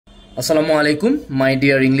Assalamu alaikum, my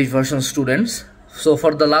dear English version students. So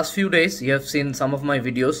for the last few days you have seen some of my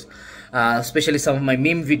videos, especially some of my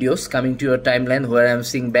meme videos coming to your timeline where I'm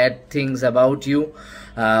saying bad things about you,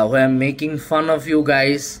 where I'm making fun of you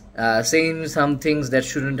guys, saying some things that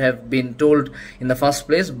shouldn't have been told in the first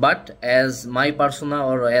place. But as my persona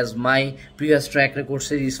or as my previous track record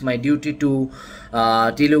says, it's my duty to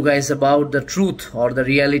tell you guys about the truth or the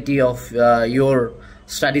reality of your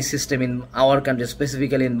study system in our country,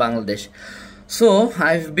 specifically in Bangladesh. So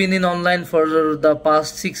I've been in online for the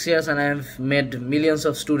past 6 years and I've met millions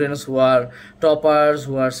of students who are toppers,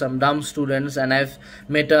 who are some dumb students, and I've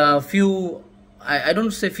met a few, I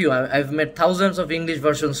don't say few, I've met thousands of English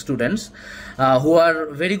version students who are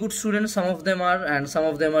very good students. Some of them are, and some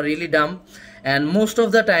of them are really dumb. And most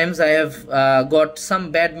of the times I have got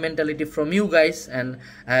some bad mentality from you guys, and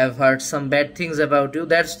I have heard some bad things about you.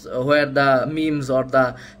 That's where the memes or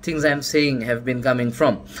the things I'm saying have been coming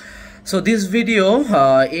from. So this video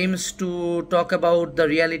aims to talk about the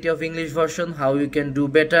reality of English version, how you can do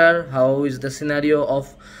better, how is the scenario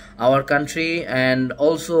of our country, and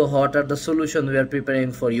also what are the solutions we are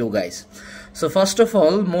preparing for you guys. So first of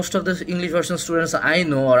all, most of the English version students I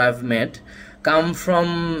know or I've met come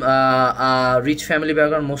from a rich family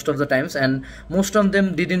background most of the times, and most of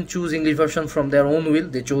them didn't choose English version from their own will.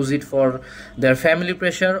 They chose it for their family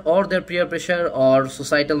pressure or their peer pressure or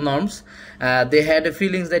societal norms. They had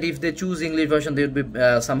feelings that if they choose English version they would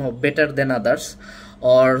be somehow better than others,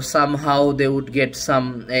 or somehow they would get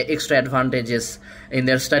some extra advantages in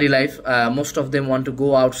their study life. Most of them want to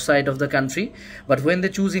go outside of the country, but when they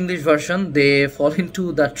choose English version they fall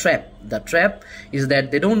into the trap. The trap is that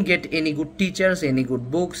they don't get any good teachers, any good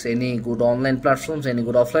books, any good online platforms, any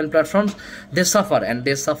good offline platforms. They suffer, and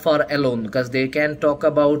they suffer alone because they can talk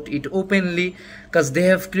about it openly, because they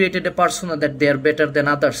have created a persona that they are better than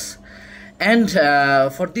others. And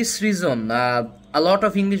for this reason a lot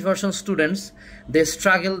of English version students, they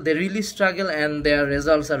struggle, they really struggle, and their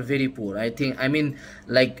results are very poor. I mean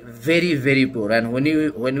like very poor. And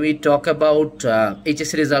when we talk about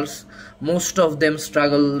HSC results, most of them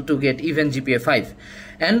struggle to get even GPA 5.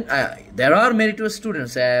 And there are meritorious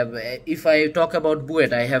students. If I talk about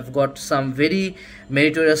BUET, I have got some very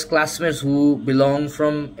meritorious classmates who belong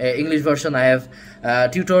from English version. I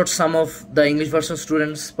have tutored some of the English version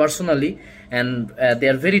students personally, and they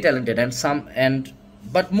are very talented.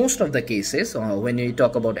 But most of the cases, when we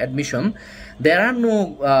talk about admission, there are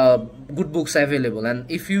no good books available. And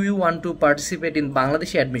if you want to participate in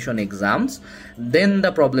Bangladeshi admission exams, then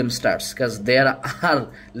the problem starts, because there are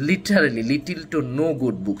literally little to no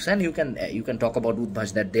good books. And you can talk about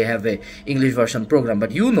Udbhash that they have a English version program,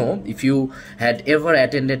 but you know, if you had ever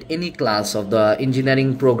attended any class of the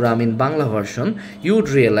engineering program in Bangla version, you would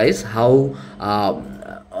realize how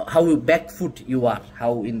back foot you are,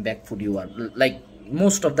 like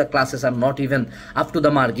most of the classes are not even up to the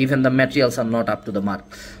mark, even the materials are not up to the mark.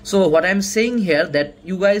 So what I'm saying here, that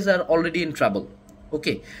you guys are already in trouble,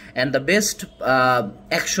 okay, and the best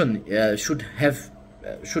action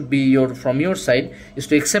should be from your side is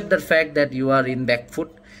to accept the fact that you are in back foot.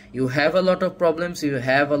 You have a lot of problems, you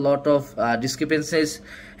have a lot of discrepancies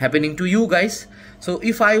happening to you guys. So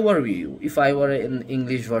if I were you, if I were an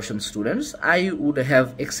English version students, I would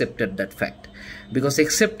have accepted that fact, because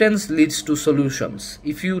acceptance leads to solutions.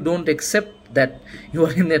 If you don't accept that you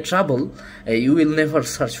are in a trouble, you will never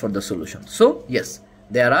search for the solution. So yes,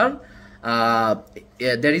 there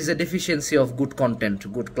is a deficiency of good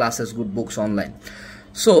content, good classes, good books online.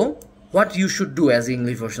 So what you should do as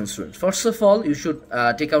English version students? First of all, you should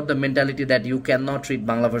take out the mentality that you cannot read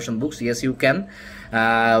Bangla version books. Yes, you can.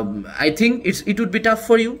 I think it would be tough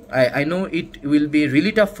for you. I know it will be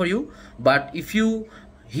really tough for you, but if you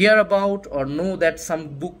hear about or know that some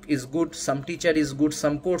book is good, some teacher is good,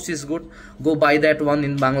 some course is good, go buy that one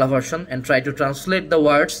in Bangla version and try to translate the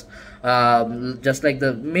words, just like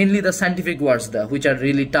mainly the scientific words which are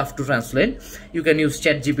really tough to translate. You can use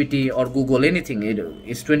ChatGPT or Google, anything.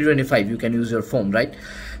 It's 2025, you can use your phone, right?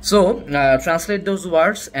 So translate those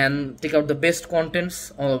words and take out the best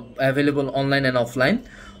contents available online and offline.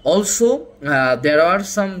 Also there are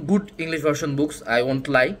some good English version books, I won't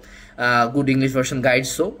lie, good English version guides,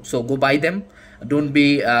 so go buy them. Don't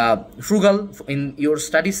be frugal in your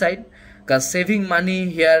study side, because saving money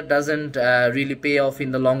here doesn't really pay off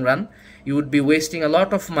in the long run. You would be wasting a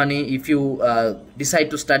lot of money if you decide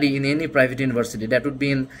to study in any private university. That would be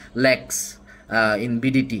in lakhs in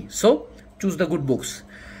BDT. So choose the good books.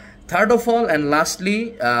 Third of all, and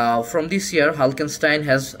lastly, from this year, Halkenstein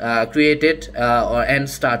has created and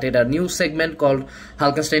started a new segment called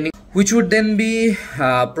Halkenstein which would then be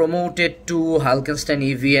promoted to Halkenstein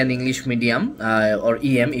EV and English medium or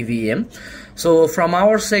EM, EVEM. So from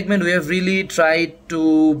our segment, we have really tried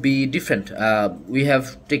to be different. We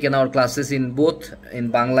have taken our classes in both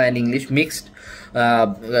in Bangla and English mixed,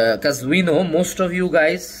 because we know most of you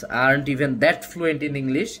guys aren't even that fluent in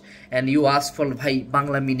English, and you ask for bhai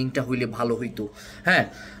Bangla meaning ta hoile bhalo hoito.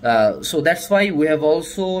 So that's why we have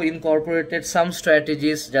also incorporated some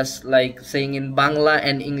strategies, just like saying in Bangla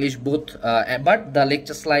and English both, but the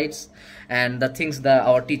lecture slides and the things that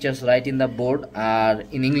our teachers write in the board are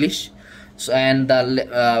in English. So, and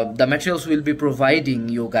the materials we'll be providing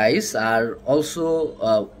you guys are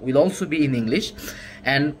also will also be in English.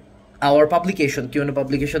 And our publication, Q&A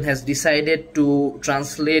publication, has decided to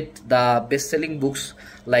translate the best-selling books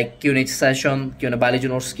like Q&A session, Q&A biology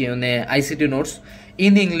notes, Q&A ICT notes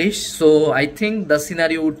in English. So I think the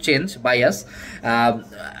scenario would change by us.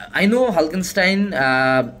 I know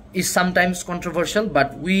Halkenstein is sometimes controversial,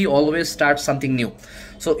 but we always start something new.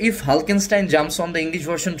 So if Halkenstein jumps on the English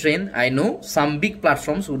version train, I know some big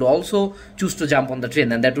platforms would also choose to jump on the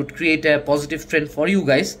train, and that would create a positive trend for you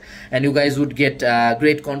guys, and you guys would get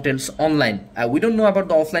great contents online. We don't know about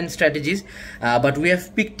the offline strategies, but we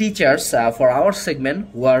have picked teachers for our segment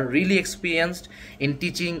who are really experienced in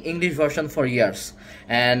teaching English version for years,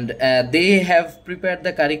 and they have prepared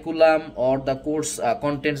the curriculum or the course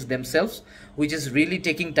contents themselves, which is really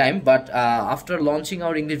taking time. But after launching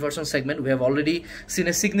our English version segment, we have already seen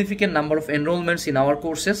a significant number of enrollments in our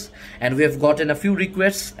courses, and we have gotten a few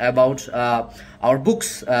requests about our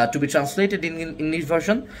books to be translated in English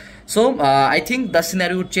version. So I think the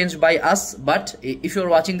scenario would change by us. But if you're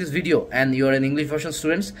watching this video and you're an English version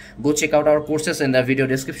students, go check out our courses in the video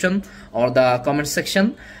description or the comment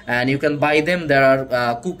section, and you can buy them. There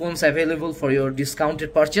are coupons available for your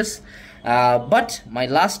discounted purchase. But my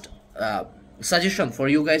last suggestion for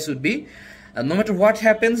you guys would be, no matter what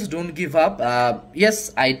happens, don't give up.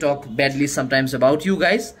 Yes, I talk badly sometimes about you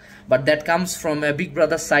guys, but that comes from a big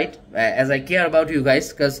brother side, as I care about you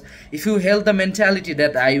guys. Because if you held the mentality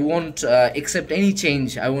that I won't accept any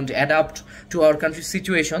change, I won't adapt to our country's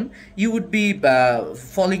situation, you would be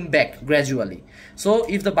falling back gradually. So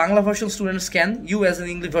if the Bangla version students can, you as an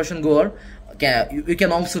English version goer, you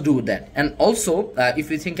can also do that. And also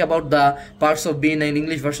if you think about the parts of being an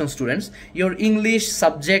English version students, your English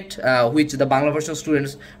subject, which the Bangla version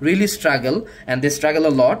students really struggle, and they struggle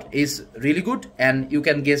a lot, is really good, and you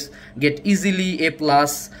can get easily A+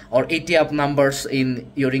 or 80 up numbers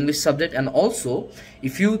in your English subject. And also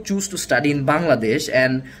if you choose to study in Bangladesh,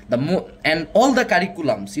 and all the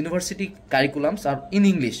curriculums, university curriculums, are in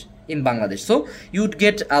English in Bangladesh, so you would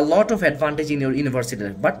get a lot of advantage in your university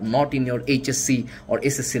life, but not in your HSC or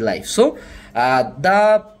SSC life. So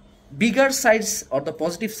the bigger sides or the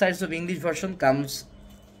positive sides of English version comes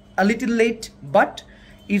a little late, but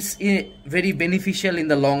it's very beneficial in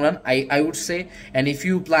the long run, I would say. And if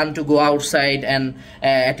you plan to go outside and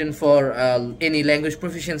attend for any language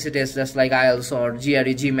proficiency test, just like IELTS or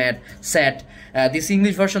GRE, GMAT, SAT, this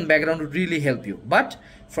English version background would really help you. But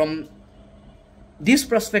from this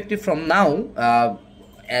perspective, from now,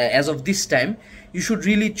 as of this time, you should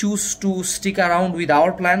really choose to stick around with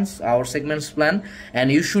our plans, our segments plan,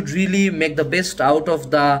 and you should really make the best out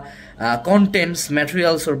of the contents,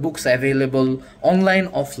 materials or books available online,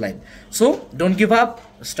 offline. So don't give up,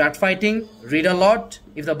 start fighting, read a lot.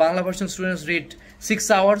 If the Bangla version students read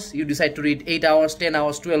 6 hours, you decide to read 8 hours, 10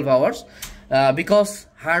 hours, 12 hours, because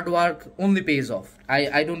hard work only pays off.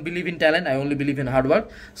 I don't believe in talent, I only believe in hard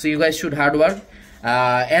work. So you guys should hard work.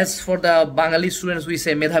 As for the Bengali students, we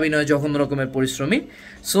say medhabi noy jokhon rokomer porishromi.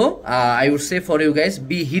 So I would say for you guys,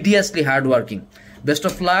 be hideously hardworking. Best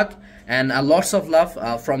of luck and lots of love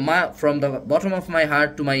from the bottom of my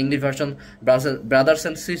heart to my English version brothers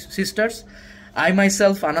and sisters. I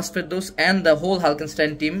myself, Anas Ferdous, and the whole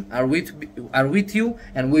Halkenstein team are with you,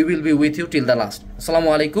 and we will be with you till the last. Assalamu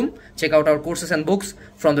alaikum. Check out our courses and books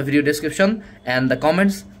from the video description and the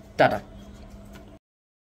comments. Tata.